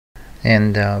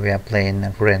And we are playing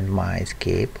GrandMa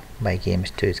Escape by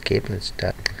Games2Escape. Let's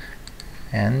start.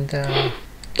 And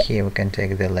here we can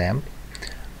take the lamp.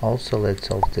 Also, let's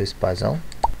solve this puzzle.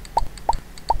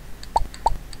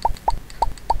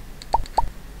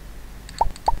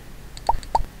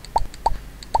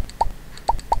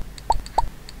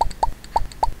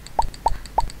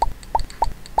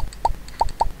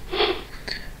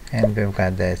 And we've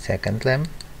got the second lamp.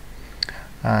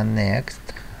 Next,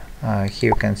 here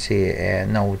you can see a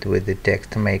note with the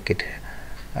text, make it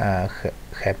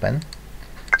happen.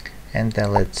 And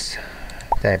let's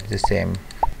type the same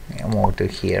motto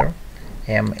here: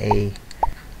 MAKEIT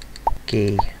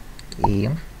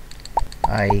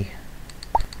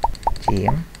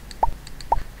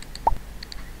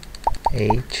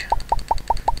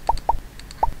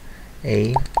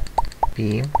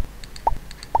HAPPEN.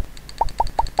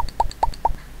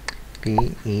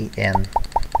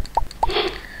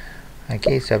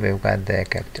 Okay, so we've got the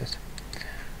cactus.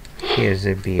 Here's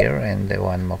a beer and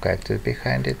one more cactus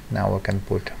behind it. Now we can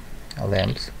put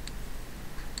lamps.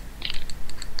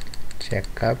 Check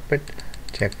carpet,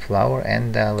 check flower,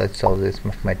 and let's solve this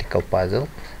mathematical puzzle.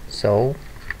 So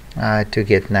to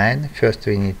get 9, first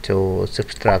we need to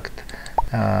subtract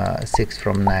 6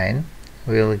 from 9.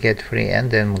 We'll get 3 and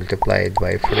then multiply it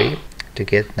by 3 to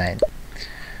get 9.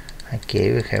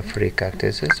 Okay, we have 3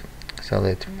 cactuses, so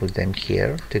let's put them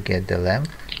here to get the lamp.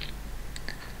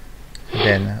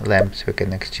 Then lamps we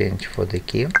can exchange for the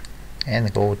key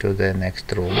and go to the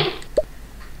next room.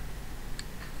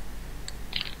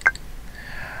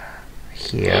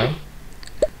 Here,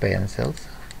 pencils,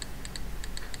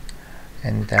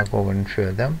 and going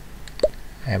further,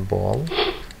 a ball,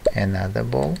 another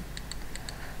ball,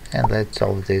 and let's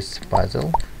solve this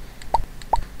puzzle.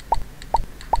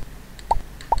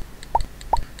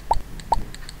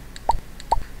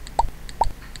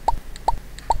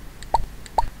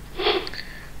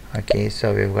 Okay,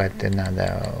 so we've got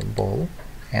another ball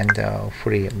and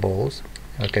 3 balls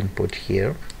we can put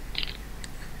here.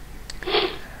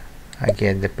 I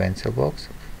get the pencil box,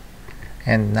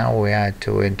 and now we are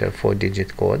to enter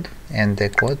 4-digit code, and the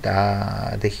code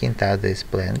the hint are these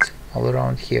plants all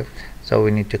around here. So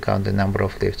we need to count the number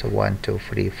of leaves. So 1, 2,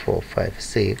 3, 4, 5,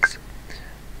 6,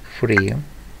 3,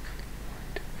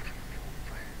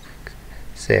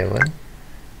 7,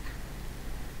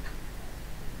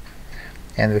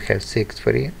 and we have 6,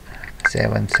 3,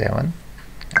 7, 7.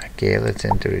 Okay, let's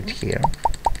enter it here.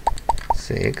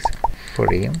 6,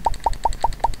 3,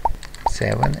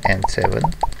 7 and 7.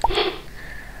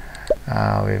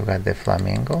 We've got the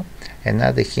flamingo.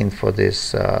 Another hint for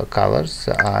these colors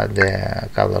are the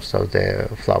colors of the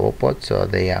flower pot. So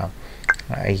they are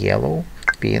yellow,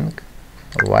 pink,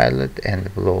 violet and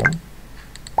blue.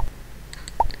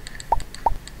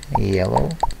 Yellow,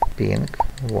 pink,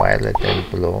 violet and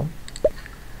blue.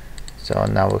 So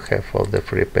now we have all the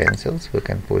 3 pencils. We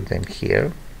can put them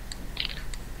here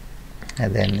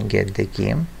and then get the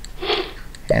key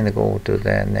and go to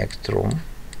the next room.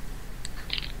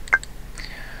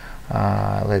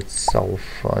 Let's solve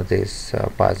this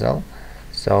puzzle.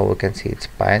 So we can see it's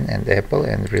pine and apple,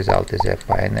 and the result is a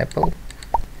pineapple.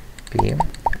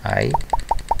 PINEAPPLE.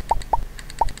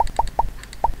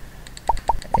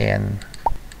 And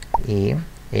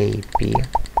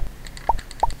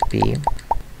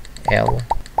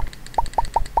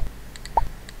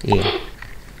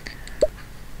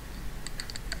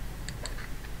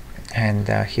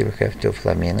here we have 2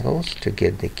 flamingos to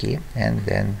get the key and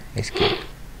then escape.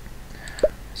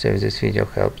 So if this video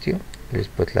helped you, please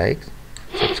put likes,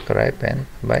 subscribe, and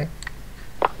bye.